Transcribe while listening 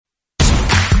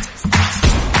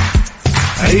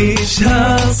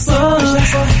عيشها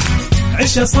صح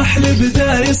عيشها صح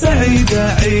لبداية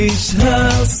سعيدة.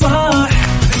 عيشها صح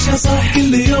عيشها صح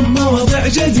كل يوم مواضيع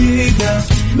جديدة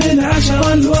من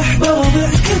 10 ل1 وضع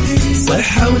كثير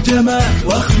صحة وجمال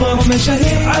وأخبار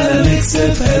مشاهير على ميكس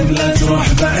اف ام لا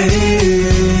تروح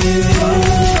بعيد.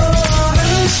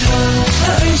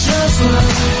 عيشها صح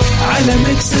على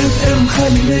ميكس اف ام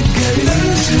خليك قريب.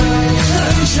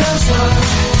 عيشها صح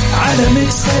على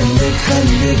ميكس خليك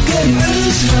قريب.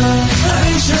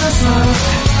 عيشها صح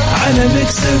على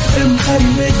ميكس اف ام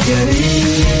خليك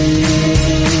قريب.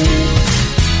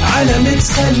 على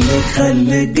ميكس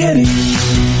خليك قريب.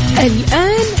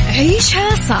 الآن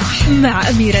عيشها صح مع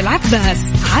أميرة العباس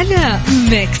على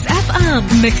ميكس اف ام.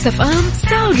 ميكس اف ام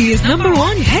سعوديز نمبر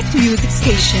 1 هيت ميوزك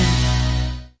ستيشن.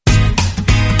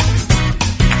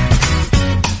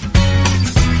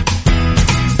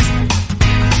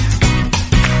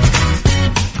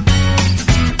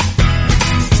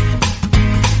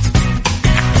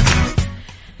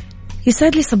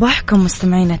 يسعد لي صباحكم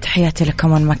مستمعين، تحياتي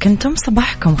لكم وين ما كنتم.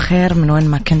 صباحكم خير من وين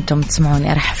ما كنتم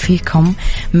تسمعوني. أرحب فيكم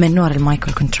من نور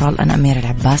المايكل كنترول. أنا أميرة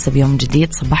العباس بيوم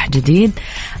جديد، صباح جديد،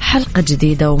 حلقة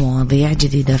جديدة ومواضيع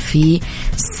جديدة في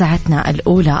ساعتنا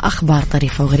الأولى. أخبار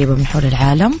طريفة وغريبة من حول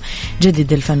العالم،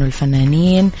 جديد الفن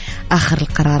والفنانين، آخر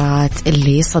القرارات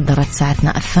اللي صدرت.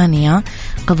 ساعتنا الثانية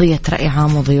قضية رأي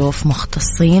عام وضيوف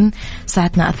مختصين.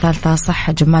 ساعتنا الثالثة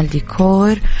صحة جمال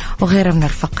ديكور وغيرها من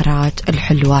الفقرات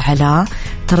الحلوة على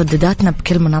تردداتنا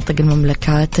بكل مناطق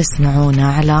المملكات.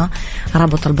 تسمعونا على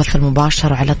رابط البث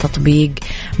المباشر وعلى تطبيق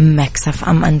ميكس اف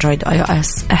ام اندرويد اي او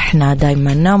اس. احنا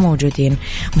دايما موجودين.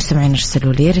 مستمعين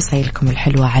ارسلوا لي رسائلكم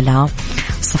الحلوة على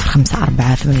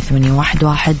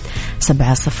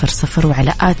 0548811700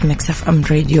 وعلى آت ميكس اف ام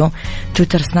راديو،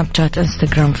 تويتر، سناب شات،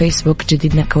 انستغرام، فيسبوك.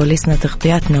 جديدنا، كواليسنا،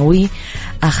 تغطياتنا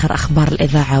وآخر أخبار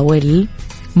الإذاعة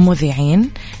والمذيعين.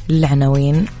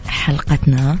 العناوين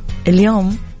حلقتنا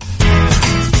اليوم: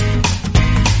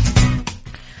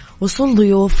 وصول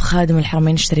ضيوف خادم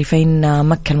الحرمين الشريفين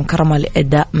مكة المكرمة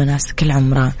لأداء مناسك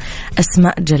العمرة.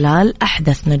 أسماء جلال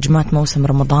أحدث نجمات موسم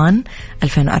رمضان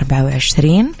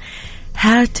 2024.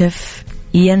 هاتف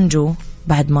ينجو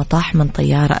بعد ما طاح من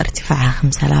طيارة ارتفاعها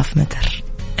 5000 متر.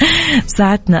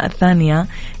 ساعتنا الثانية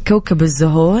كوكب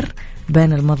الزهور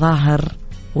بين المظاهر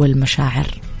والمشاعر.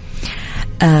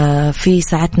 في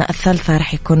ساعتنا الثالثة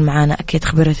رح يكون معنا أكيد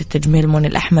خبيرة التجميل منى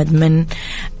الأحمد من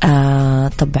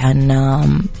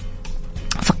طبعا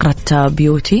فقرة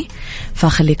بيوتي.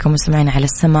 فخليكم مستمعين على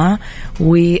السماع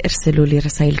وارسلوا لي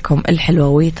رسائلكم الحلوة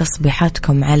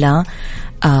وتصبيحاتكم على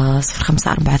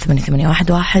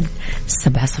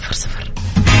 0548811700.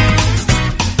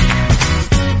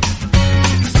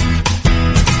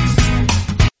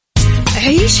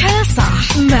 عيشها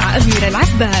صح مع أميرة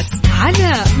العباس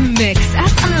على ميكس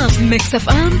اف ام. ميكس اف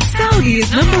ام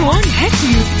سعوديز نمبر 1 هيت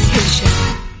ميوزك ستيشن.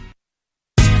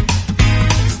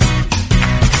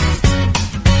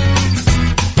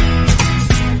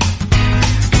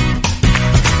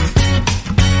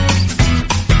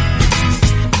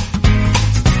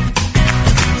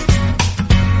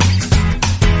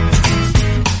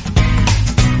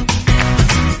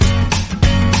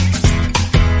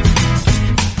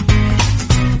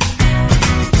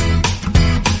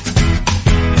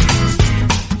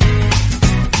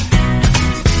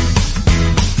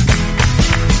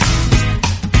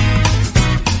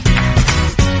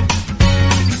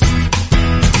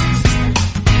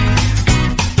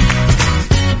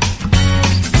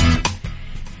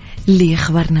 اللي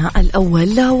خبرنا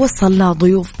الأول: وصل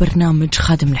ضيوف برنامج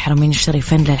خادم الحرمين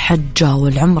الشريفين للحجة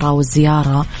والعمرة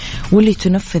والزيارة واللي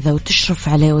تنفذ وتشرف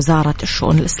عليه وزارة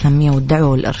الشؤون الإسلامية والدعوة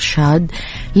والإرشاد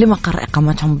لمقر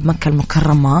إقامتهم بمكة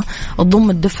المكرمة. تضم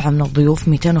الدفعة من الضيوف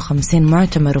 250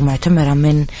 معتمر ومعتمرة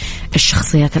من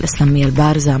الشخصيات الإسلامية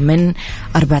البارزة من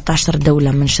 14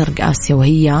 دولة من شرق آسيا،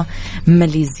 وهي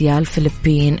ماليزيا،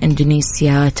 الفلبين،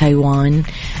 إندونيسيا، تايوان،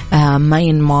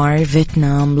 ماينمار،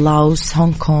 فيتنام، لاوس،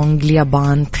 هونغ كونغ،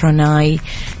 اليابان، بروناي،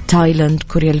 تايلاند،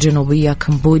 كوريا الجنوبية،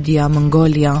 كمبوديا،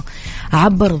 منغوليا.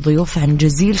 عبر الضيوف عن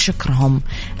جزيل شكرهم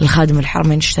لخادم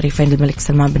الحرمين الشريفين الملك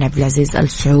سلمان بن عبد العزيز آل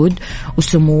سعود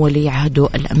وسمو ولي عهده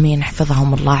الأمين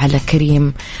حفظهم الله على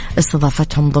كريم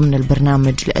استضافتهم ضمن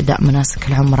البرنامج لأداء مناسك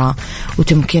العمرة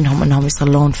وتمكينهم أنهم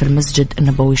يصلون في المسجد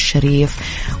النبوي الشريف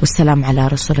والسلام على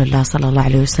رسول الله صلى الله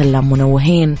عليه وسلم،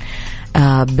 منوهين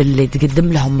باللي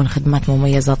تقدم لهم من خدمات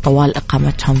مميزة طوال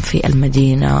إقامتهم في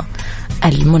المدينة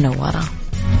المنورة.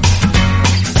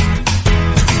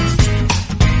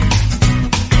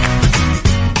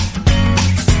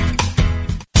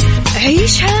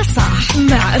 عيشها صح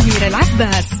مع مع أميرة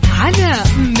العباس على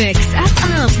ميكس أف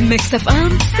أم. ميكس أف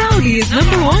أم سعوديز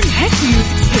نمبر 1 هيت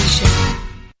ميوزك ستيشن.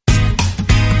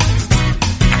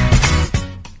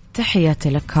 تحياتي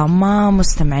لكم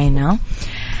مستمعينا.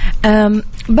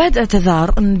 بعد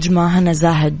اعتذار النجمة هنا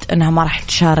زاهد أنها ما راح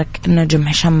تشارك النجم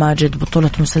هشام ماجد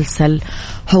بطولة مسلسل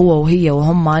هو وهي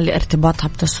وهم لارتباطها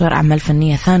بتصوير أعمال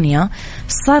فنية ثانية،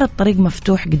 صار الطريق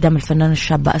مفتوح قدام الفنانة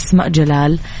الشابة أسماء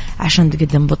جلال عشان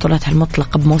تقدم بطولتها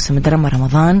المطلقة بموسم دراما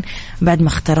رمضان، بعد ما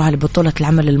اختاروها لبطولة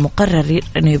العمل المقرر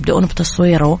أنه يبدأون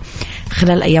بتصويره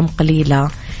خلال أيام قليلة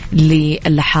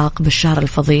للحاق بالشهر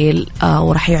الفضيل،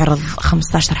 وراح يعرض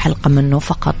 15 حلقة منه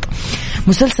فقط.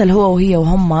 مسلسل هو وهي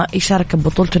وهم يشارك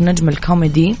ببطولة النجم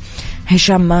الكوميدي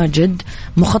هشام ماجد،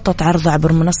 مخطط عرضه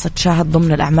عبر منصة شاهد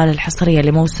ضمن الأعمال الحصرية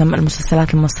لموسم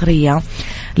المسلسلات المصرية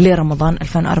لرمضان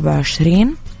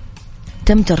 2024.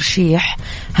 تم ترشيح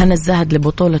هنا الزاهد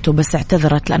لبطولته بس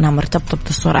اعتذرت لأنها مرتبطة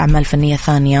بتصوير أعمال فنية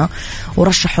ثانية،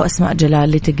 ورشحوا أسماء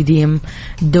جلال لتقديم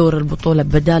دور البطولة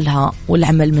بدالها،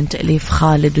 والعمل من تأليف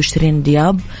خالد وشيرين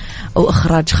دياب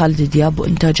وإخراج خالد دياب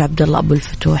وإنتاج عبد الله أبو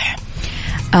الفتوح.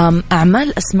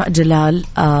 أعمال أسماء جلال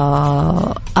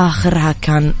آخرها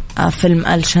كان فيلم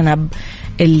آل شنب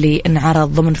اللي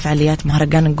انعرض ضمن فعاليات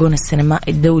مهرجان الجونة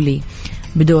السينمائي الدولي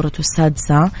بدورته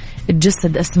السادسة.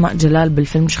 تجسد أسماء جلال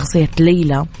بالفيلم شخصية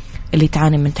ليلى اللي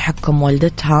تعاني من تحكم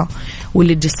والدتها،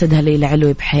 واللي تجسدها ليلى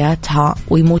علوي بحياتها،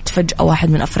 ويموت فجأة واحد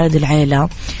من أفراد العائلة،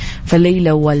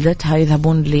 فليلى ووالدتها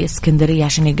يذهبون لإسكندرية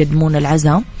عشان يقدمون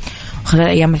العزاء. وخلال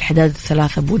أيام الحداد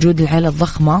الثلاثة بوجود العائلة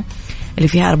الضخمة اللي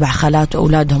فيها 4 خالات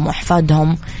وأولادهم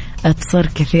وأحفادهم تصير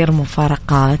كثير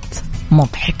مفارقات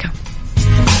مضحكة.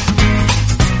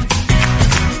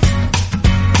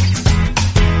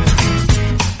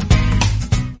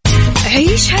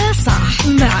 عيشها صح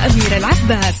مع أميرة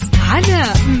العباس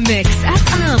على ميكس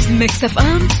أف أم. ميكس أف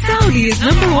أم سعوديز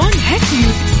نمبر 1 هيت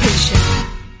ميوزك ستيشن.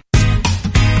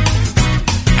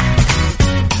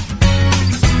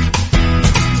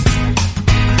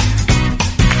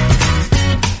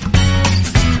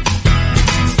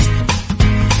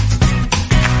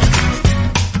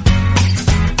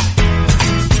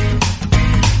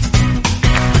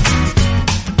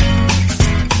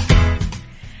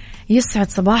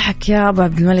 يسعد صباحك يا أبو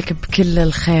عبد الملك بكل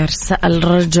الخير. سأل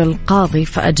رجل قاضي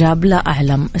فأجاب لا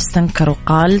أعلم، استنكر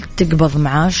وقال تقبض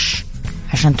معاش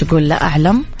عشان تقول لا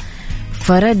أعلم،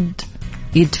 فرد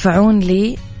يدفعون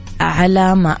لي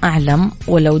على ما أعلم،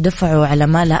 ولو دفعوا على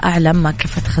ما لا أعلم ما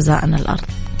كفت خزائن الأرض.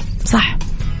 صح،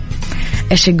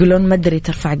 إيش يقولون؟ مدري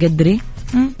ترفع قدري.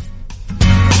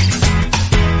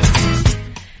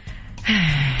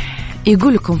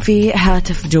 يقولكم في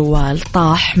هاتف جوال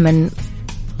طاح من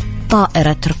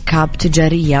طائرة ركاب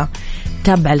تجارية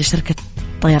تابعة لشركة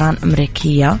طيران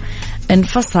أمريكية،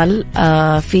 انفصل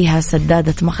فيها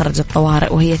سدادة مخرج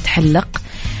الطوارئ وهي تحلق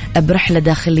برحلة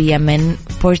داخلية من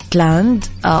بورتلاند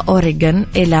أوريغون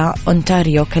إلى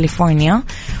أونتاريو كاليفورنيا،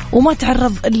 وما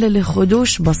تعرض إلا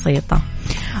لخدوش بسيطة.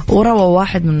 وروى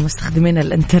واحد من مستخدمين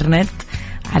الإنترنت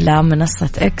على منصة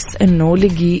إكس أنه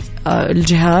لقي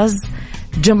الجهاز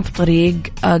جنب طريق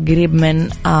قريب من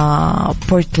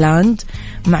بورتلاند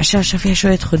مع شاشة فيها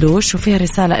شوية خدوش وفيها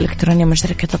رسالة إلكترونية من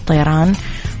شركة الطيران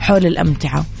حول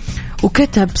الأمتعة،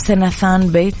 وكتب سناثان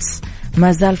بيتس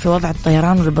ما زال في وضع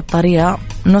الطيران والبطارية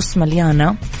نص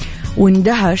مليانة،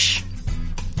 واندهش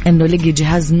أنه لقي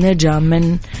جهاز نجا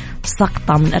من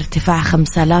سقطة من ارتفاع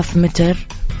 5000 متر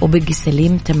وبقي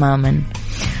سليم تماما.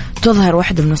 تظهر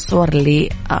واحدة من الصور اللي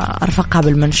أرفقها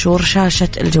بالمنشور شاشة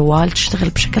الجوال تشتغل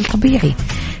بشكل طبيعي.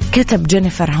 كتب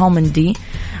جينيفر هومندي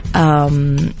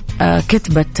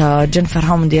كتبت جينيفر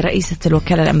هومندي رئيسة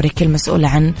الوكالة الأمريكية المسؤولة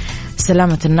عن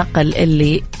سلامة النقل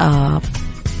اللي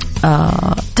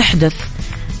تحدث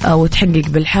وتحقق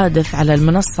بالحادث على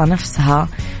المنصة نفسها: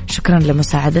 شكرا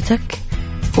لمساعدتك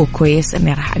وكويس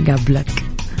أني راح أقابلك.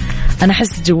 أنا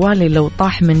أحس جوالي لو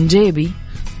طاح من جيبي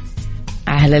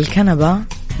على الكنبة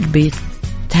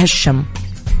بيتهشم.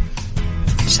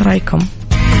 ايش رايكم؟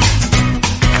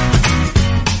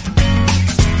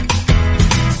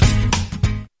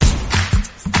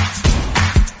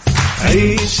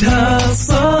 عيشها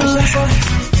صح،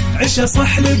 عيشها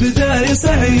صح لبداية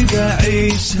سعيدة.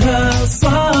 عيشها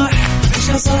صح،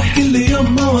 عيشها صح، كل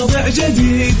يوم مواضيع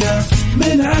جديدة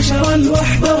من 10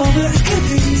 ل1 وضع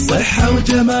جديد، صحة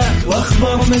وجمال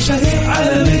وأخبار مشاهير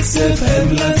على ميكس اف ام،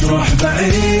 لا تروح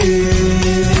بعيد.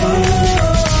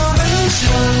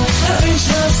 عيشها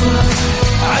عيشها صح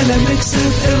على ميكس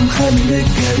اف ام، خليك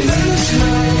قريب.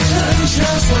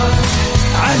 عيشها صح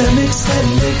على ميكس،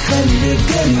 خليك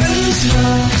قريب.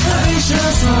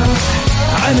 عيشها صح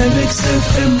على ميكس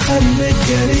اف ام، خليك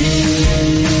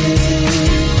قريب.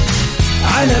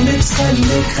 على ميكس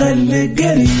خليك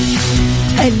قريب.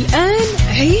 الآن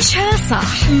عيشها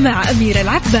صح مع أميرة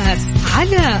العباس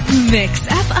على ميكس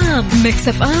أف أم. ميكس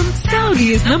أف أم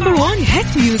سعوديز نمبر 1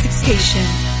 هيت ميوزك ستيشن.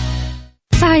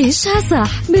 عيشها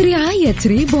صح برعاية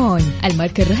ريبون،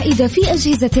 الماركة الرائدة في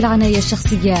أجهزة العناية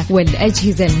الشخصية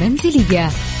والأجهزة المنزلية.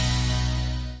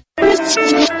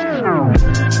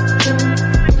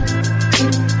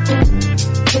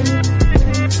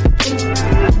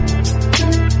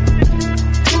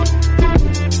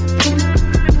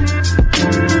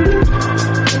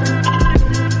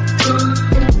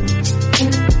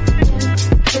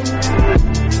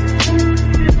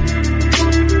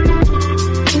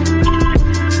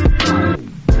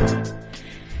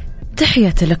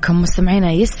 تحياتي لكم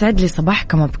مستمعينا، يسعد لي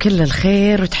صباحكم بكل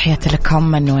الخير، وتحياتي لكم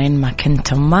من وين ما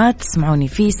كنتم ما تسمعوني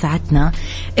في ساعتنا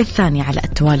الثانية على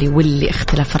التوالي، واللي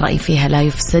اختلاف الرأي فيها لا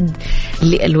يفسد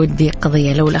للودي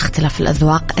قضية. لو الاختلاف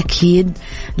الأذواق أكيد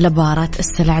لبارة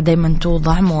السلع. دايما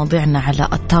توضع مواضيعنا على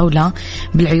الطاولة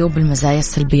بالعيوب، المزايا،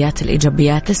 السلبيات،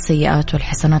 الإيجابيات، السيئات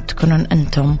والحسنات، تكونون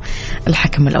أنتم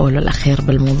الحكم الأول والأخير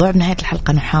بالموضوع. بنهاية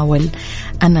الحلقة نحاول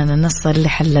أننا نصل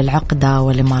لحل العقدة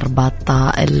ولمربط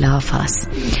الفرس.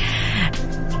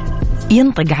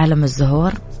 ينطق عالم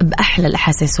الزهور بأحلى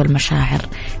الأحاسيس والمشاعر،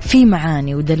 في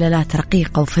معاني ودلالات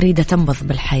رقيقة وفريدة تنبض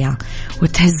بالحياة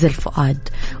وتهز الفؤاد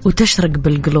وتشرق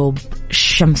بالقلوب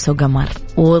الشمس وقمر،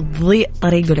 وتضيء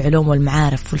طريق العلوم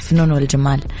والمعارف والفنون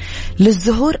والجمال.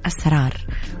 للزهور أسرار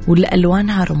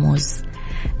ولألوانها رموز،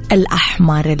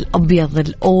 الأحمر، الأبيض،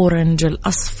 الأورنج،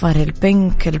 الأصفر،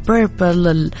 البينك،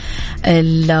 البيربل،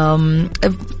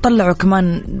 طلعوا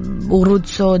كمان ورود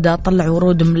سودا، طلعوا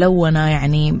ورود ملونة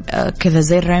يعني كذا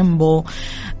زي الرينبو،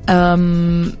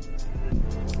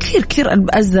 كثير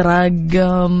الأزرق،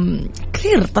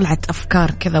 كثير طلعت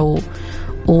أفكار كذا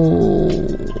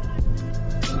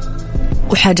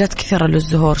وحاجات كثيرة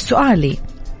للزهور. سؤالي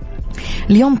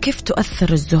اليوم، كيف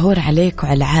تؤثر الزهور عليك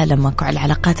وعلى عالمك وعلى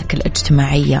علاقاتك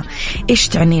الاجتماعية؟ إيش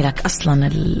تعني لك أصلا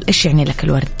إيش يعني لك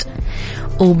الورد؟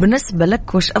 وبالنسبة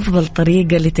لك وش أفضل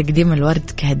طريقة لتقديم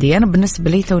الورد كهدية؟ أنا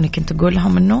بالنسبة لي توني كنت أقول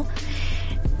لهم إنه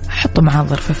حطوا معاه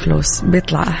ظرف فلوس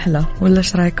بيطلع أحلى، ولا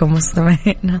إيش رأيكم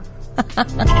مستمعين؟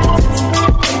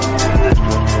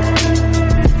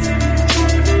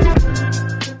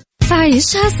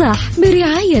 عيشها صح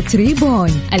برعاية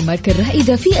ريبون، الماركة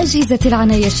الرائدة في أجهزة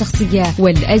العناية الشخصية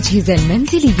والأجهزة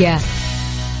المنزلية.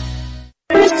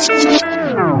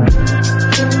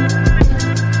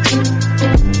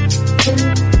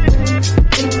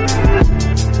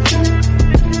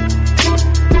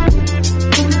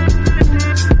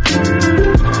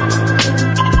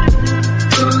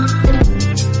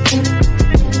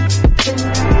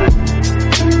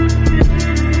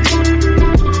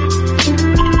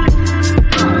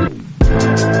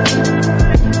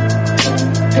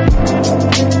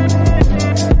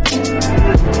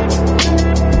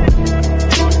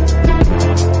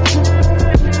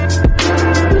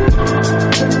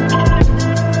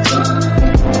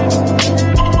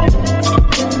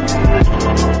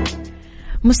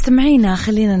 مستمعينا،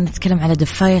 خلينا نتكلم على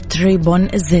دفاية ريبون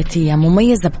الزيتية.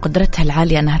 مميزة بقدرتها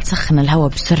العالية أنها تسخن الهواء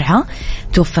بسرعة،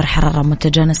 توفر حرارة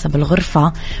متجانسة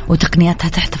بالغرفة، وتقنياتها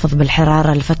تحتفظ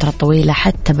بالحرارة لفترة طويلة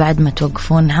حتى بعد ما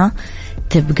توقفونها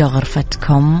تبقى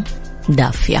غرفتكم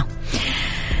دافية.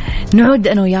 نعود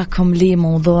أنا وياكم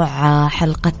لموضوع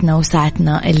حلقتنا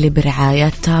وساعتنا اللي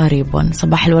برعاية ريبون.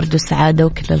 صباح الورد والسعادة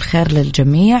وكل الخير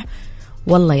للجميع.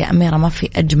 والله يا أميرة ما في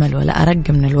أجمل ولا أرق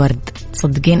من الورد،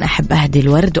 صدقين أحب أهدي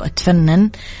الورد وأتفنن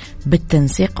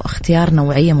بالتنسيق واختيار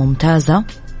نوعية ممتازة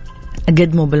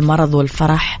أقدمه بالمرض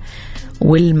والفرح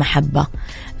والمحبة.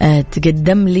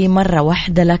 تقدم لي مرة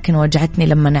واحدة لكن وجعتني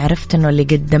لما عرفت أنه اللي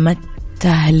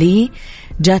قدمته لي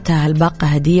جاتها الباقة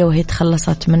هدية وهي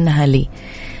تخلصت منها لي.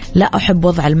 لا أحب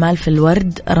وضع المال في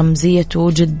الورد،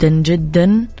 رمزيته جدا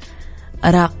جدا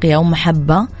راقية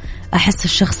ومحبة. أحس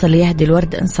الشخص اللي يهدي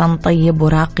الورد إنسان طيب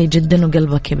وراقي جدا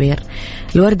وقلبه كبير.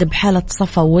 الورد بحالة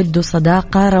صفا وود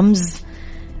وصداقة، رمز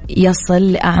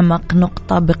يصل لأعمق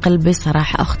نقطة بقلبي.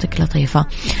 صراحة أختك لطيفة.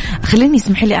 خليني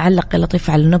اسمحي لي أعلق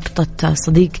لطيفة على نقطة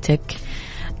صديقتك.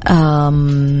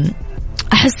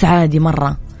 أحس عادي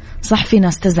مرة، صح في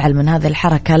ناس تزعل من هذه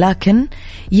الحركة، لكن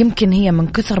يمكن هي من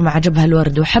كثر ما عجبها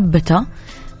الورد وحبته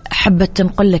حبت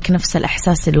تنقل لك نفس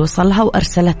الإحساس اللي وصلها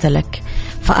وأرسلته لك.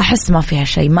 فأحس ما فيها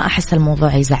شيء، ما أحس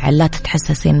الموضوع يزعل، لا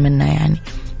تتحسسين منه يعني.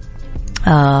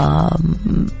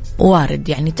 وارد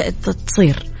يعني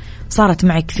تصير، صارت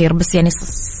معي كثير، بس يعني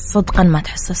صدقا ما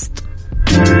تحسست.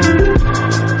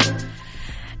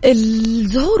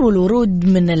 الزهور والورود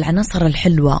من العناصر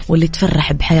الحلوة واللي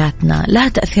تفرح بحياتنا، لها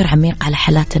تأثير عميق على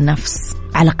حالات النفس،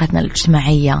 علاقاتنا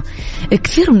الاجتماعية.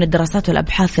 كثير من الدراسات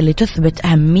والأبحاث اللي تثبت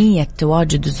أهمية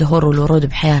تواجد الزهور والورود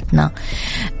بحياتنا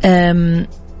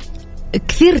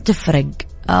كثير تفرق،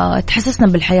 تحسسنا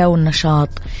بالحياة والنشاط.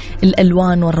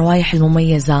 الألوان والروائح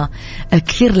المميزة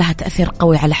كثير لها تأثير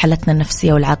قوي على حالتنا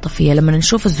النفسية والعاطفية. لما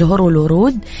نشوف الزهور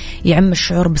والورود يعم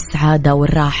الشعور بالسعادة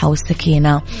والراحة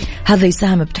والسكينة، هذا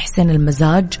يساهم بتحسين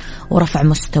المزاج ورفع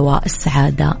مستوى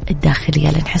السعادة الداخلية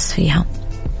اللي نحس فيها.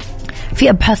 في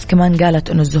أبحاث كمان قالت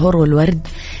أن الزهور والورد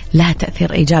لها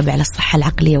تأثير إيجابي على الصحة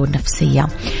العقلية والنفسية.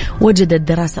 وجدت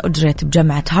دراسة أجريت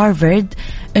بجامعة هارفارد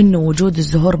أنه وجود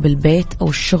الزهور بالبيت أو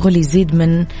الشغل يزيد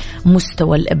من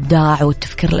مستوى الإبداع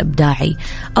والتفكير الإبداعي.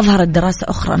 أظهرت دراسة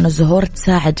أخرى أن الزهور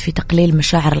تساعد في تقليل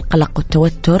مشاعر القلق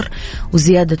والتوتر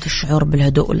وزيادة الشعور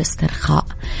بالهدوء والاسترخاء.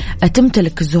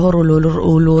 تمتلك الزهور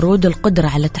والورود القدرة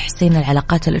على تحسين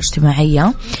العلاقات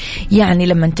الاجتماعية، يعني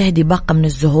لما تهدي باقة من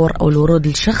الزهور أو الورود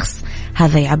لشخص،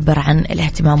 هذا يعبر عن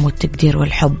الاهتمام والتقدير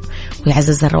والحب،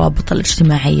 ويعزز الروابط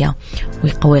الاجتماعية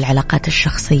ويقوي العلاقات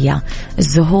الشخصية.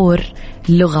 الزهور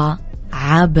لغة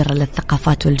عابرة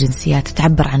للثقافات والجنسيات،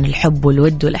 تعبر عن الحب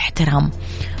والود والاحترام.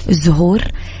 الزهور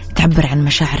تعبر عن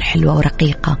مشاعر حلوة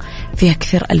ورقيقة، فيها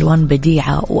كثير ألوان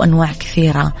بديعة وأنواع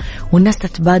كثيرة، والناس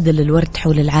تتبادل الورد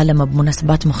حول العالم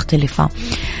بمناسبات مختلفة.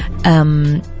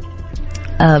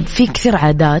 في كثير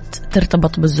عادات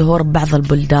ترتبط بالزهور ببعض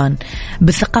البلدان.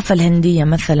 بالثقافة الهندية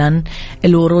مثلا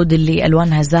الورود اللي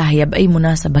ألوانها زاهية بأي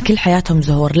مناسبة، كل حياتهم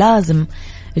زهور، لازم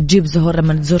تجيب زهور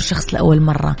لما تزور شخص لأول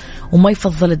مرة، وما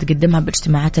يفضل تقدمها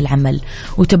باجتماعات العمل.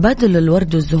 وتبادل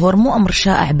الورد والزهور مو أمر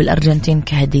شائع بالأرجنتين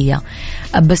كهدية،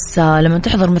 بس لما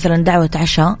تحضر مثلا دعوة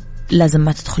عشاء لازم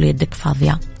ما تدخل يدك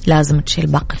فاضية، لازم تشيل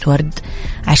باقة ورد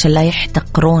عشان لا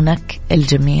يحتقرونك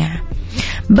الجميع.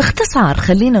 باختصار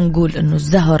خلينا نقول أنه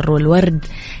الزهر والورد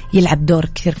يلعب دور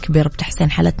كثير كبير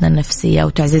بتحسين حالتنا النفسية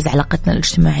وتعزيز علاقتنا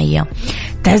الاجتماعية،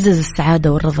 تعزز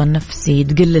السعادة والرضا النفسي،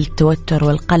 تقلل التوتر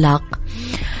والقلق.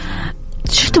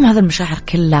 شفتم هذا المشاعر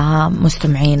كلها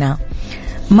مستمعينا؟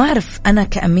 ما أعرف أنا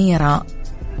كأميرة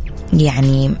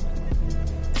يعني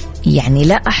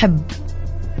لا أحب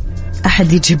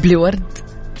أحد يجيب لي ورد،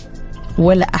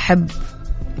 ولا أحب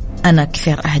أنا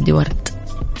كثير أهدي ورد.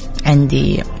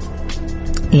 عندي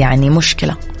يعني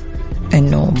مشكلة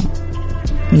إنه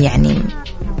يعني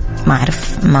ما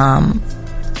أعرف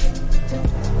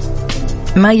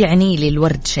ما يعني لي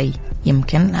الورد شيء،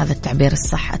 يمكن هذا التعبير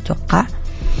الصح أتوقع،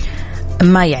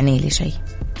 ما يعني لي شيء.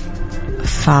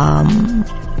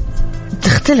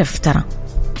 تختلف ترى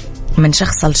من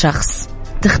شخص لشخص،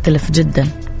 تختلف جدا.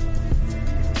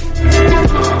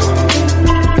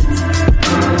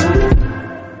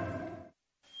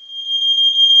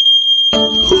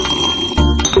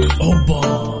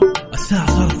 أوبا، الساعة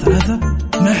صارت 3.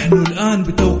 نحن الآن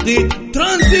بتوقيت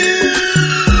ترانزيت.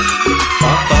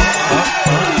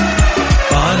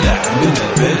 طالع من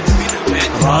البيت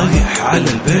رايح على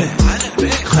البيت،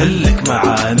 خلك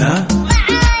معانا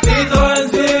في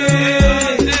ترانزيت.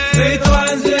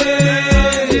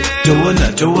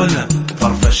 جولنا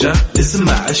فرفشة،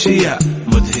 اسمع أشياء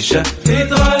مدهشة في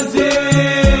ترانزيت.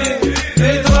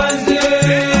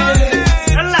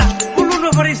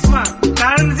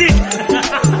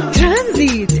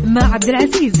 مع عبد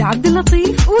العزيز عبد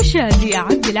اللطيف وشادي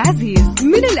عبد العزيز،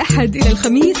 من الأحد إلى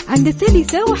الخميس عند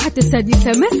 3 وحتى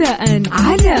 6 مساء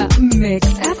على ميكس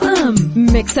أف أم.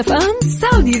 ميكس أف أم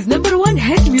سعوديز نمبر 1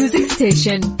 هيت ميوزك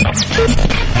ستيشن.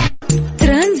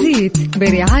 ترانزيت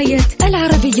برعاية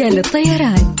العربية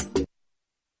للطيران.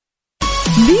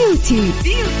 بيوتي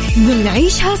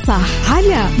بنعيشها صح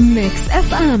على ميكس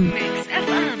أف أم.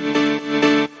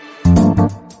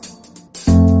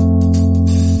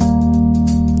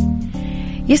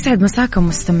 يسعد مساكم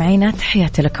مستمعينا،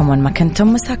 تحياتي لكم وين ما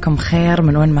كنتم، مساكم خير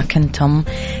من وين ما كنتم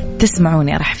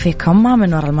تسمعوني. أرحب فيكم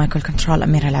من وراء المايك والكنترول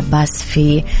أميرة العباس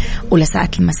في أولى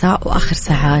ساعات المساء وآخر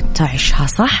ساعات تعيشها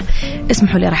صح.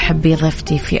 اسمحوا لي أرحب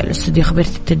بضيفتي في الاستوديو خبيرة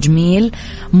التجميل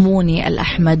موني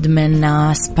الأحمد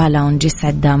من سبا لاونج.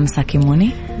 يسعد مساكي موني.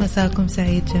 مساكم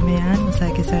سعيد جميعا،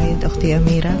 مساكي سعيد أختي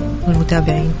أميرة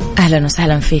والمتابعين. أهلا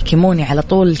وسهلا فيكي موني. على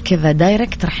طول كذا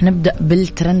دايركت رح نبدأ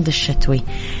بالترند الشتوي.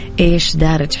 إيش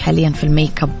دارج حاليا في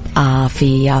الميك اب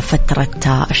في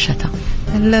فترة الشتاء؟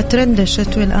 الترند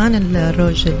الشتوي الآن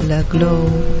الروج الجلو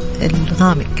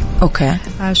الغامق. أوكي.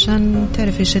 عشان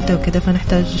تعرفي الشتاء وكذا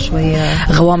فنحتاج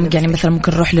شوية غوامق، يعني مثلا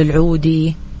ممكن نروح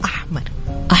للعودي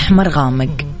أحمر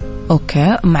غامق.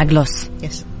 أوكي، مع جلوس.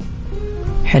 يس.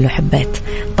 حلو، حبيت.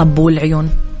 طب والعيون؟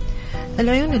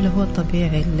 العيون اللي هو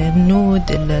الطبيعي،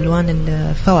 النود، الألوان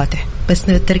الفواتح، بس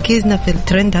تركيزنا في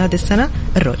الترند هذه السنة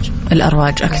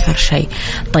الأرواج أكثر شيء.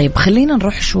 طيب خلينا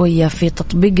نروح شوية في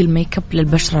تطبيق الميك اب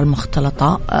للبشرة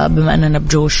المختلطة، بما أننا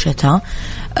بجو الشتاء.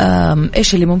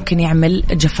 إيش اللي ممكن يعمل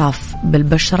جفاف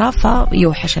بالبشرة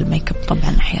فيوحش الميك اب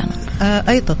طبعا أحيانا؟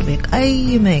 أي تطبيق،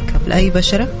 أي ميك اب لأي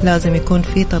بشرة لازم يكون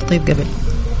في ترطيب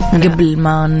قبل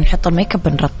ما نحط الميك اب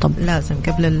نرطب. لازم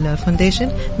قبل الفونديشن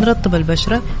نرطب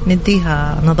البشرة،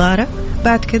 نديها نضارة،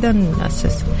 بعد كده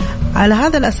نأسس على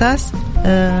هذا الأساس.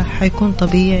 حيكون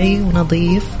طبيعي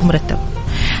ونظيف ومرتب.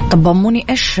 طب أموني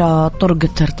إيش طرق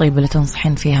الترطيب اللي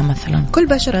تنصحين فيها مثلا؟ كل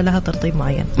بشرة لها ترطيب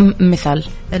معين. مثال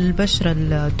البشرة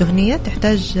الدهنية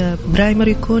تحتاج برايمر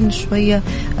يكون شوية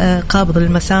قابض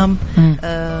للمسام،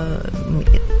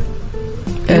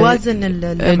 يوازن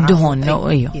الدهون.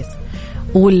 أيوه.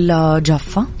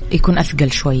 والجافة يكون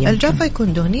أثقل شوية. الجافة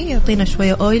يكون دهني، يعطينا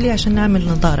شوية أويلي عشان نعمل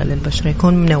نظارة للبشرة،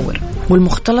 يكون منور.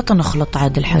 والمختلطة نخلط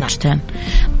عاد الحاجتين.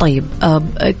 طيب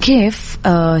كيف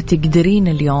تقدرين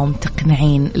اليوم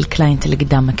تقنعين الكلاينت اللي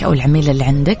قدامك أو العميلة اللي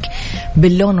عندك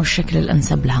باللون والشكل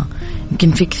الأنسب لها؟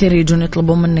 يمكن في كثير يجون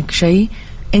يطلبون منك شيء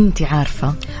أنت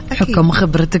عارفة حكم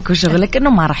خبرتك وشغلك أنه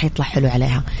ما راح يطلع حلو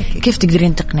عليها. أكيد. كيف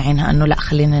تقدرين تقنعينها أنه لا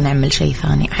خلينا نعمل شيء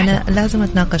ثاني أحلى؟ أنا لازم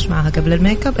أتناقش معها قبل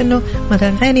الميك اب أنه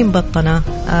مثلا عيني مبطنة،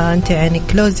 أنت عينك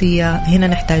كلوزية، هنا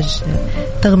نحتاج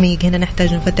تغميق، هنا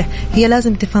نحتاج نفتح. هي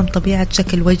لازم تفهم طبيعة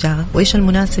شكل وجهها وإيش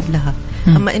المناسب لها.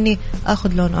 أما إني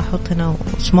أخذ لون أحط هنا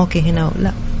وسموكي هنا،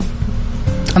 لا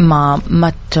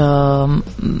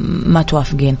ما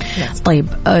توافقين. طيب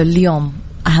اليوم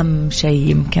أهم شيء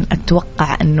يمكن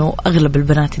أتوقع أنه أغلب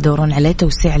البنات يدورون عليه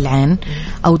توسيع العين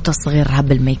أو تصغيرها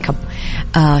بالميك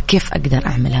اب. كيف أقدر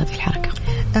أعمل هذه الحركة؟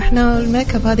 إحنا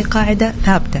الميك اب هذه قاعدة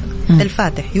ثابتة.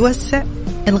 الفاتح يوسع،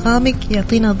 الغامق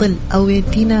يعطينا ظل أو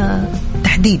يدينا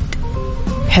تحديد.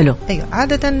 حلو. أيوة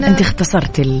عادة أنت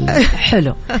اختصرتي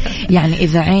حلو. يعني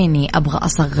إذا عيني أبغى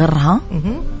أصغرها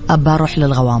أبى أروح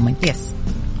للغوامق.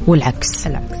 والعكس.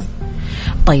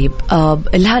 طيب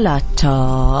الهالات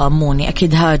موني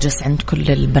أكيد هاجس عند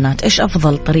كل البنات، إيش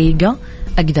أفضل طريقة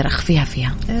أقدر أخفيها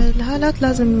فيها؟ الهالات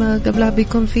لازم قبلها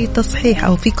بيكون في تصحيح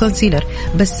أو في كونسيلر،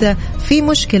 بس في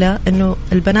مشكلة إنه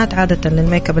البنات عادة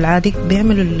للميك اب العادي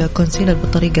بيعملوا الكونسيلر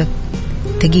بطريقة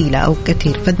ثقيلة أو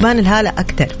كتير فتبان الهالة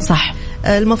أكتر. صح.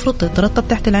 المفروض ترطب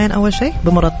تحت العين أول شيء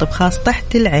بمرطب خاص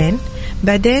تحت العين،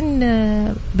 بعدين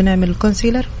بنعمل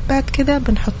الكونسيلر، بعد كده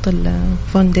بنحط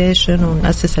الفونديشن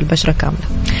ونأسس البشرة كاملة.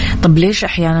 طب ليش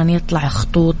أحيانا يطلع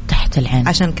خطوط تحت العين؟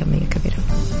 عشان كمية كبيرة.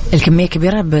 الكمية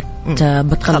كبيرة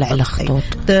بتطلع الخطوط.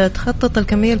 تخطط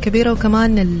الكمية الكبيرة،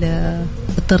 وكمان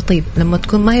الترطيب لما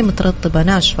تكون ما هي مترطبة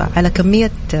ناشفة على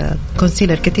كمية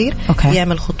كونسيلر كتير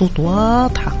يعمل خطوط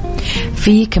واضحة.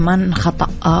 في كمان خطأ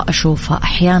أشوفه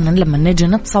أحيانا لما نجي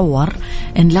نتصور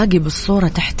نلاقي بالصورة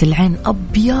تحت العين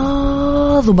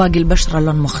أبيض وباقي البشرة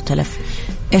لون مختلف.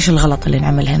 إيش الغلط اللي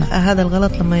نعمل هنا؟ هذا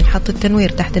الغلط لما ينحط التنوير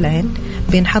تحت العين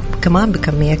بينحط كمان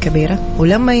بكمية كبيرة،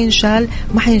 ولما ينشال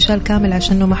ما حينشال كامل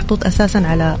عشانه محطوط أساسا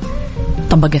على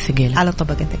طبقة ثقيلة.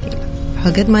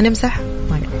 فقد ما نمسح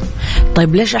ما يروح.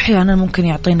 طيب ليش أحيانا ممكن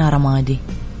يعطينا رمادي؟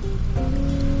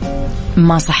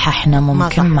 ما صححنا،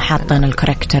 ممكن ما حاطين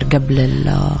الكاركتر قبل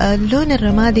اللون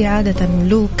الرمادي عادة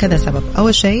له كذا سبب.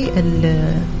 أول شيء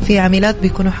في عميلات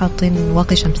بيكونوا حاطين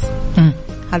واقي شمس،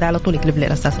 هذا على طول يقلب لي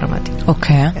الأساس رمادي.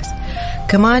 أوكي.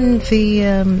 كمان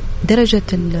في درجة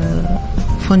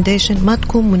الفونديشن ما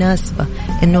تكون مناسبة،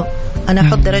 إنه أنا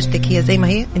أحط درجتك هي زي ما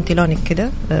هي، أنت لونك كده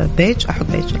بيج أحط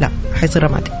بيج، لا حيصير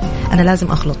رمادي. أنا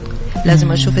لازم أخلط،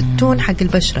 لازم أشوف التون حق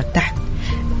البشرة تحت،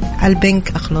 على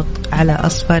البنك أخلط، على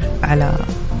أصفر، على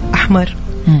أحمر،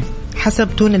 حسب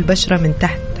تون البشرة من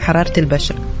تحت، حرارة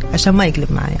البشرة، عشان ما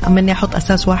يقلب معي. أما إني أحط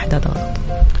أساس واحد هذا غلط،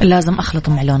 لازم أخلط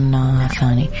مع لون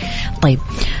ثاني. طيب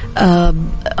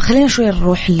خلينا شوي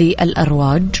نروح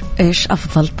للأرواج. إيش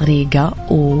أفضل طريقة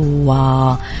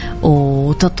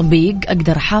وتطبيق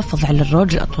أقدر أحافظ على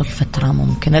الروج لأطول فترة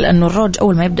ممكن؟ لأنه الروج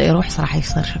أول ما يبدأ يروح صراحة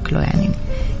يصير شكله يعني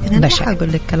بشع. أنا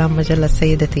أقول لك كلام مجلة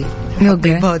سيدتي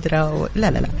بودرة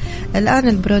لا الآن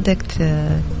البرودكت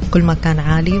كل ما كان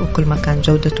عالي وكل ما كان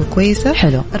جودته كويسة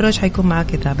حلو، الروج حيكون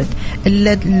معك ثابت.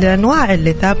 الأنواع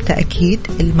اللي ثابتة أكيد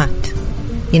المات،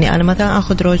 يعني أنا مثلا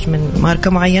أخذ روج من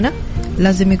ماركة معينة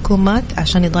لازم يكون مات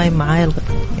عشان يضايم معايا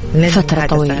فترة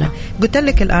طويلة. قلت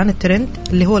لك الآن الترند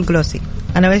اللي هو الجلوسي.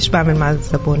 أنا إيش بعمل مع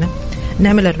الزبونة؟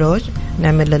 نعمل الروج،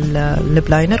 نعمل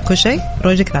البلاينر، كل شيء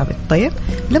روجك ثابت. طيب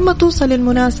لما توصل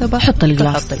المناسبة حط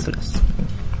الجلاس.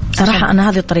 صراحة أنا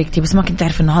هذه طريقتي، بس ما كنت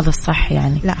أعرف إنه هذا الصح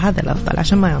يعني. لا هذا الأفضل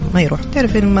عشان ما يروح.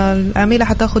 تعرف العميلة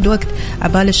حتاخد وقت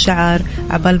عبال الشعر،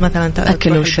 عبال مثلا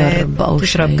أكل وشرب أو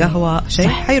تشرب قهوة شيء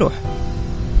حيروح.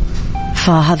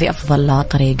 فهذه أفضل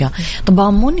طريقة.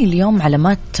 طبعا موني اليوم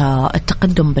علامات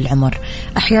التقدم بالعمر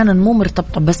أحيانا مو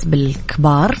مرتبطة بس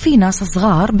بالكبار، في ناس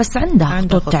صغار بس عندها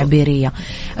خطوط تعبيرية،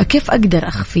 كيف أقدر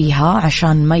أخفيها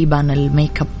عشان ما يبان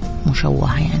الميك اب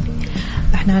مشوه؟ يعني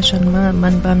احنا عشان ما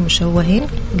نبان مشوهين،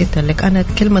 قلت لك أنا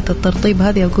كلمة الترطيب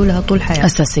هذه أقولها طول حياتي،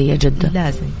 أساسية جدا.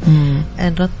 لازم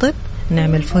نرطب،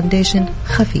 نعمل فونديشن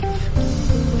خفيف.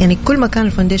 يعني كل ما كان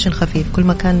الفونديشن خفيف، كل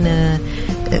ما كان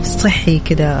صحي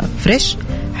كده فريش،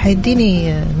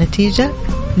 حيديني نتيجة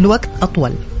لوقت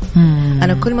أطول.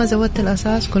 أنا كل ما زودت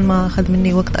الأساس كل ما أخذ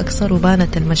مني وقت أكثر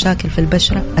وبانت المشاكل في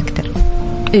البشرة أكتر.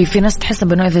 إيه، في ناس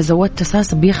تحسب أنه إذا زودت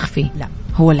أساس بيخفي، لا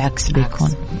هو العكس بيكون.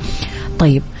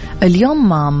 طيب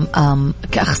اليوم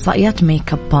كأخصائيات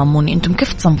ميك اب موني، أنتم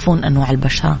كيف تصنفون أنواع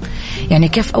البشرة؟ يعني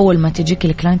كيف أول ما تجيك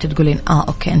الكلاينت تقولين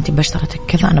أوكي أنت بشرتك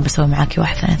كذا، أنا بسوي معاكي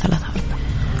 1 2 3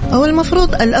 4؟ أو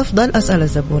المفروض الأفضل أسأل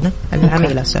الزبونة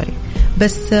العميلة سوري،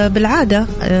 بس بالعادة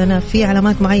أنا في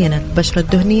علامات معينة. البشرة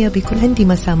الدهنية بيكون عندي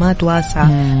مسامات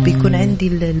واسعة، بيكون عندي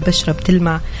البشرة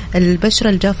بتلمع، البشرة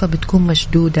الجافة بتكون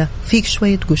مشدودة، فيك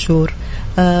شوية قشور.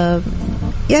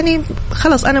 يعني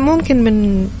خلاص أنا ممكن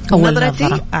من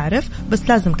نظرتي أعرف، بس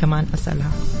لازم كمان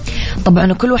أسألها.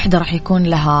 طبعا كل واحدة راح يكون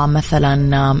لها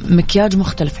مثلا مكياج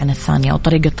مختلف عن الثانية أو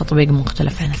طريقة تطبيق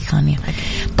مختلف عن الثانية.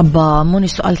 طب موني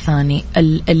سؤال ثاني،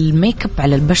 الميك اب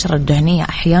على البشرة الدهنية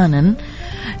أحيانا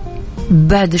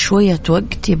بعد شوية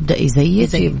وقت يبدأ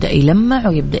يزيد ويبدأ يلمع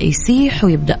ويبدأ يسيح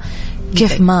ويبدأ،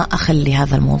 كيف ما أخلي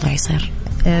هذا الموضوع يصير؟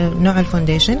 نوع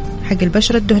الفونديشن حق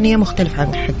البشرة الدهنية مختلف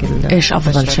عن حق إيش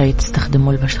أفضل شيء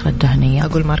تستخدمه البشرة الدهنية؟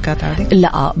 أقول ماركات عادي؟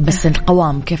 لا بس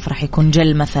القوام كيف راح يكون؟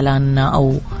 جل مثلا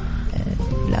أو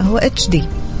لا هو HD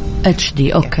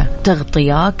أوكي.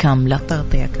 تغطية كاملة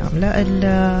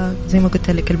زي ما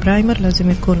قلت لك البرايمر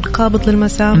لازم يكون قابض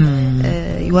للمسام،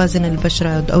 يوازن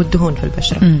البشرة أو الدهون في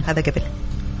البشرة.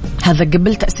 هذا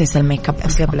قبل تأسيس الميك اب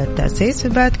أصلاً. قبل التأسيس.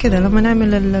 بعد كده لما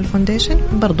نعمل الفونديشن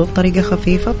برضو بطريقة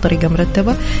خفيفة بطريقة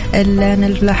مرتبة. أنا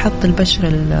لاحظت البشرة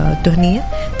الدهنية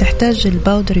تحتاج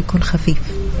الباودر يكون خفيف،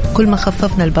 كل ما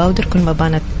خففنا الباودر كل ما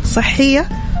بانت صحية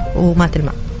وما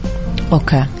تلمع.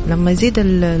 أوكي. لما يزيد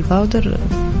الباودر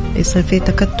يصير فيه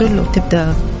تكتل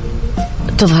وتبدأ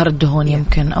تظهر الدهون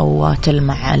يمكن أو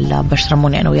تلمع البشرة.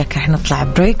 موني أنا وياك رح نطلع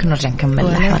بريك ونرجع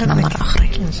نكمل حوارنا مرة أخرى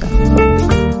إن شاء الله.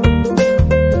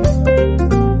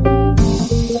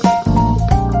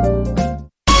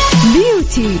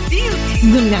 بيوتي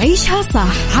نعيشها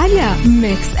صح على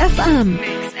ميكس اف ام.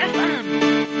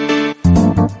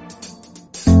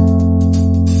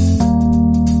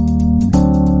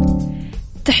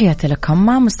 تحياتي لكم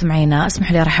مستمعينا.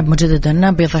 اسمح لي ارحب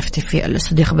مجددا بضيفتي في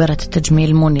الاستوديو خبيرة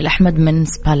التجميل موني الأحمد من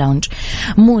سبا لونج.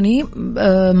 موني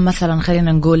مثلا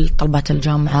خلينا نقول طلبات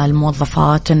الجامعة،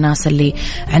 الموظفات، الناس اللي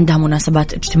عندها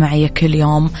مناسبات اجتماعية كل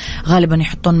يوم، غالبا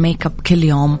يحطون ميك اب كل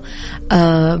يوم،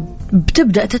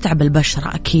 بتبدأ تتعب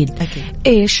البشرة أكيد.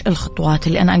 إيش الخطوات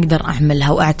اللي أنا أقدر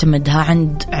أعملها وأعتمدها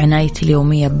عند عنايتي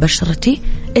اليومية ببشرتي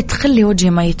تخلي وجهي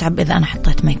ما يتعب إذا أنا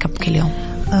حطيت ميك اب كل يوم؟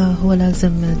 هو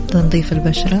لازم تنظيف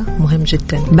البشرة مهم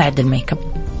جدا بعد الميك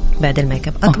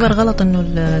اب. أكبر غلط إنه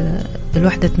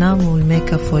الوحدة تنام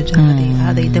والميك اب في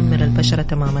وجهها، هذا يدمر البشرة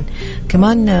تماما.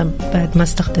 كمان بعد ما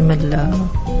استخدم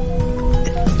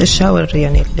الشاور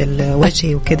يعني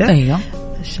للوجه وكده. أيوه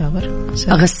الشاور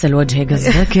أغسل وجهي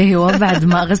قصدك؟ أيوة بعد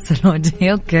ما أغسل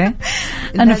وجهي. أوكي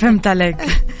أنا فهمت عليك.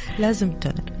 لازم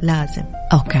تونر، لازم.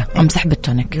 أوكي أمسح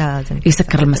بالتونيك، لازم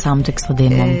يسكر المسام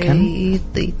تقصدين؟ ممكن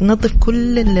ينظف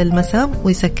كل المسام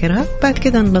ويسكرها، بعد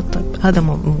كده نرطب.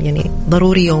 هذا يعني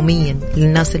ضروري يوميا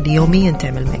للناس اللي يوميا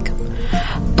تعمل ميك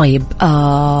اب. طيب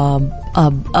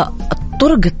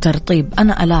طرق الترطيب،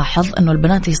 أنا ألاحظ أنه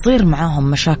البنات يصير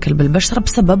معاهم مشاكل بالبشرة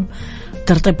بسبب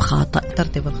ترطيب خاطئ.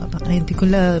 انت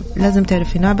كلها لازم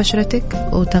تعرفي نوع بشرتك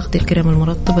وتاخدي الكريم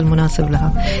المرطب المناسب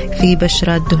لها. في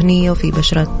بشرة دهنية وفي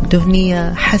بشرة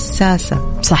دهنية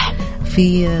حساسة، صح،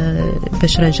 في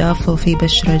بشرة جافة وفي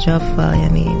بشرة جافة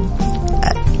يعني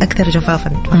أكثر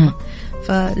جفافا.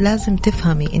 فلازم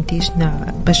تفهمي انت ايش نوع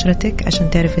بشرتك عشان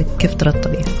تعرفي كيف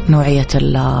ترطبيها، نوعية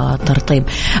الترطيب.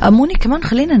 موني كمان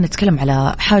خلينا نتكلم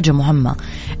على حاجة مهمة.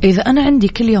 إذا أنا عندي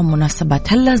كل يوم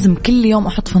مناسبات، هل لازم كل يوم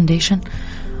أحط فونديشن؟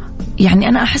 يعني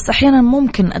أنا أحس أحيانا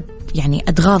ممكن يعني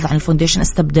أتغاضى عن الفونديشن،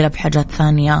 أستبدله بحاجات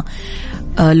ثانية.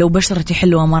 لو بشرتي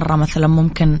حلوة مرة مثلا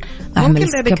ممكن أعمل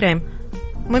بيبي كريم،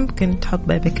 ممكن تحط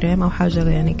بيبي كريم أو حاجة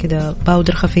يعني كده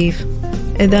باودر خفيف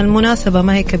إذا المناسبة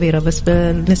ما هي كبيرة. بس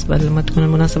بالنسبة لما تكون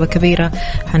المناسبة كبيرة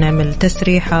حنعمل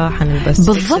تسريحة، حنلبس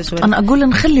بالضبط. أنا أقول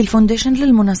نخلي الفونديشن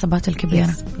للمناسبات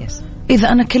الكبيرة. يس. إذا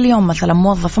أنا كل يوم مثلا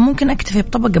موظفة ممكن أكتفي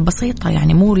بطبقة بسيطة،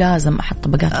 يعني مو لازم أحط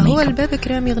طبقات ميك اب. هو البيبي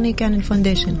كريم يغنيك عن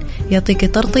الفونديشن،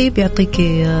 يعطيك ترطيب، يعطيك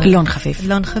لون خفيف،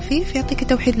 لون خفيف، يعطيك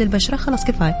توحيد للبشرة، خلاص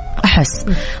كفاية أحس.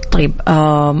 طيب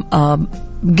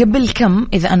قبل كم،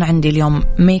 إذا أنا عندي اليوم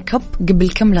ميك اب، قبل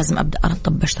كم لازم أبدأ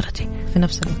أرطب بشرتي؟ في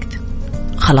نفس الوقت.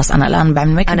 خلاص أنا الآن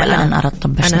بعمل ميك اب، الآن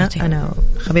أرطب بشرتي. أنا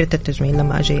خبيرة التجميل،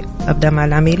 لما أجي أبدأ مع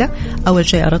العميلة أول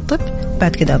شيء أرطب،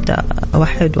 بعد كده أبدأ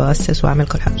أوحد وأسس وأعمل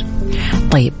كل حاجة.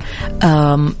 طيب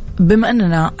بما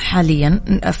أننا حاليا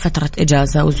فترة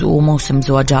إجازة وموسم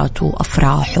زواجات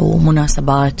وأفراح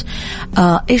ومناسبات،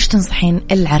 إيش تنصحين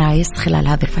العرايس خلال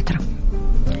هذه الفترة؟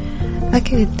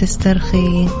 أكيد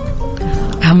تسترخي،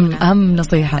 أهم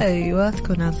نصيحة. أيوة،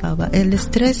 تكون أعصابها.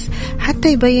 الاسترس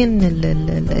حتى يبين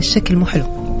الشكل مو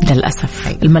حلو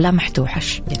للأسف. الملامح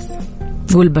توحش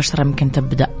والبشرة ممكن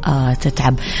تبدأ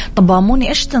تتعب. طب موني،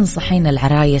 إيش تنصحين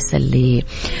العرايس اللي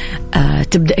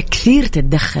تبدأ كثير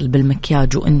تتدخل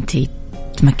بالمكياج وأنتي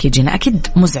تمكيجين؟ أكيد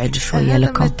مزعج شوية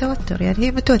لكم. التوتر، يعني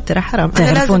هي متوترة، حرام.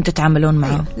 تعرفون تتعاملون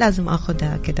معه. لازم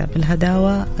أخذها كده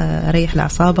بالهداوة، أريح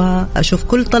لأعصابها، أشوف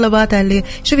كل طلباتها. اللي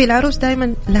شوفي العروس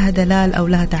دائما لها دلال أو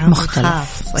لها تعامل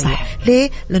مختلف. صح. ليه؟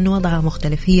 لأنه وضعها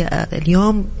مختلف. هي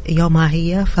اليوم يومها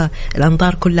هي،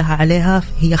 فالأنظار كلها عليها،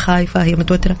 هي خايفة، هي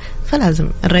متوترة، فلازم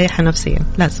نريحها نفسيا،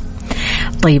 لازم.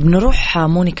 طيب نروح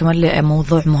موني كمان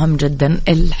لموضوع مهم جدا،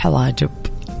 الحواجب.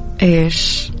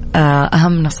 إيش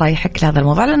أهم نصايحك لهذا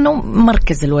الموضوع؟ لأنه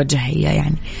مركز الوجه هي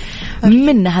يعني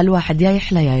منها الواحد يا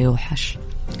يحلى يا يوحش.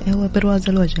 هو برواز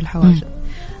الوجه الحواجب.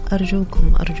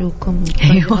 أرجوكم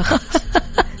أيوة.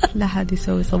 لا حد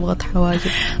يسوي صبغة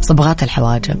حواجب. صبغات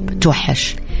الحواجب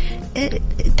توحش،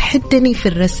 تحدني في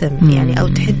الرسم يعني، أو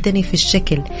تحدني في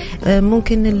الشكل.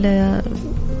 ممكن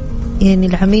يعني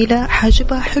العميلة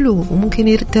حاجبها حلو وممكن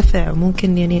يرتفع،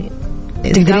 ممكن يعني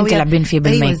تقدرين تلعبين فيه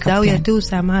بالميك اب. أيوة، الزاوية يعني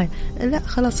توسع معي. لا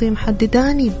خلاص، هي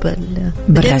محدداني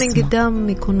بالرسمة. من قدام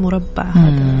يكون مربع،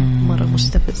 هذا مرة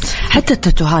مستفز. حتى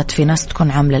التاتوهات في ناس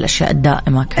تكون عاملة الأشياء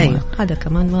الدائمة كمان. أيوة، هذا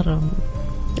كمان مرة.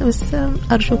 بس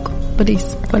أرجوكم بليز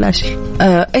ولا شيء.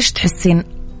 إيش تحسين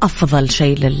أفضل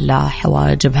شيء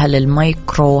للحواجب؟ هل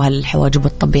المايكرو، هل الحواجب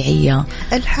الطبيعية؟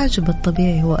 الحاجب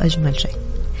الطبيعي هو أجمل شيء.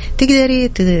 تقدري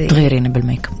تغيرين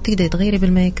بالميك اب، تقدري تغيري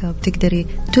بالميك اب، تقدري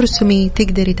ترسمي،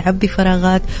 تقدري تعبي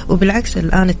فراغات. وبالعكس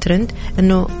الآن الترند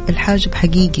إنه الحاجب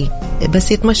حقيقي،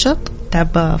 بس يتمشط،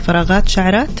 تعبى فراغات،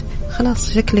 شعرات،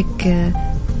 خلاص شكلك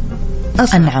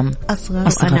أنعم، أصغر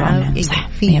أنعم. صح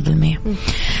 100%.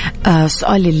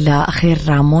 سؤالي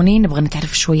الأخير موني، نبغى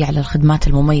نتعرف شوية على الخدمات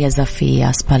المميزة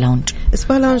في سبا لونج.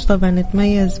 سبا لونج طبعا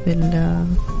نتميز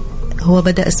هو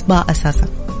بدأ سبا أساسا.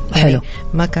 حلو. يعني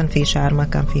ما كان في شعر، ما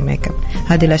كان في ميك اب،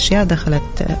 هذه الأشياء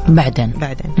دخلت بعدين.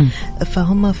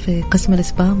 فهم في قسم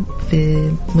السبا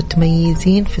في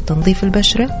متميزين في تنظيف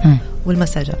البشرة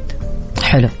والمساجات.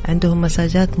 حلو. عندهم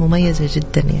مساجات مميزة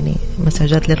جدا، يعني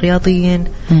مساجات للرياضيين،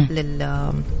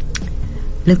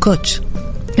 للكوتش،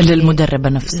 للمدربة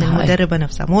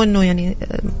نفسها. مو انه يعني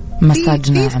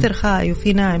مساج ناعم، في استرخاء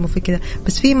وفي ناعم وفي كذا،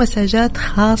 بس في مساجات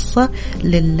خاصة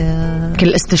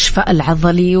كالاستشفاء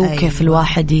العضلي وكيف أيوة.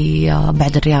 الواحد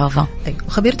بعد الرياضة. أيوة.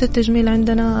 خبيرة التجميل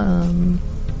عندنا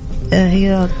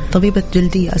هي طبيبة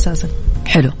جلدية أساسا.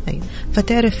 حلو. أيوة.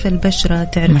 فتعرف البشرة،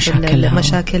 تعرف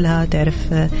مشاكلها، تعرف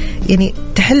يعني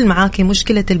تحل معاكي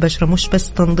مشكلة البشرة، مش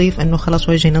بس تنظيف إنه خلاص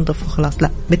وجهي نظف وخلاص، لا،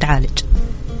 بتعالج.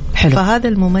 حلو. فهذا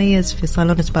المميز في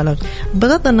صالون سبا لونج،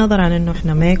 بغض النظر عن انه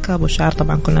احنا ميك اب والشعر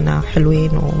طبعا كلنا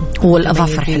حلوين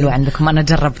والاظافر حلوه عندكم، انا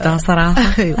جربتها صراحه.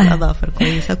 ايوه الاظافر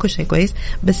كويسه، كل شيء كويس،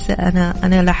 بس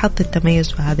انا لاحظت التميز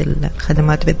في هذه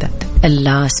الخدمات بالذات.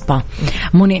 السبا.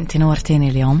 موني انت نورتيني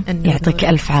اليوم، يعطيك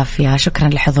الف عافيه، شكرا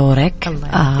لحضورك.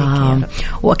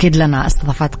 واكيد لنا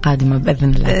استضافات قادمه باذن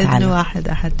الله تعالى.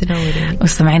 احد تنوريني.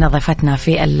 واستمعينا ضيفتنا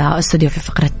في الاستوديو في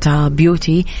فقره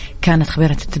بيوتي كانت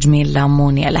خبيره التجميل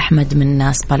موني الأحمد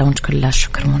من سبا لونج. كل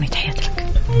الشكر موني، تحياتي لك.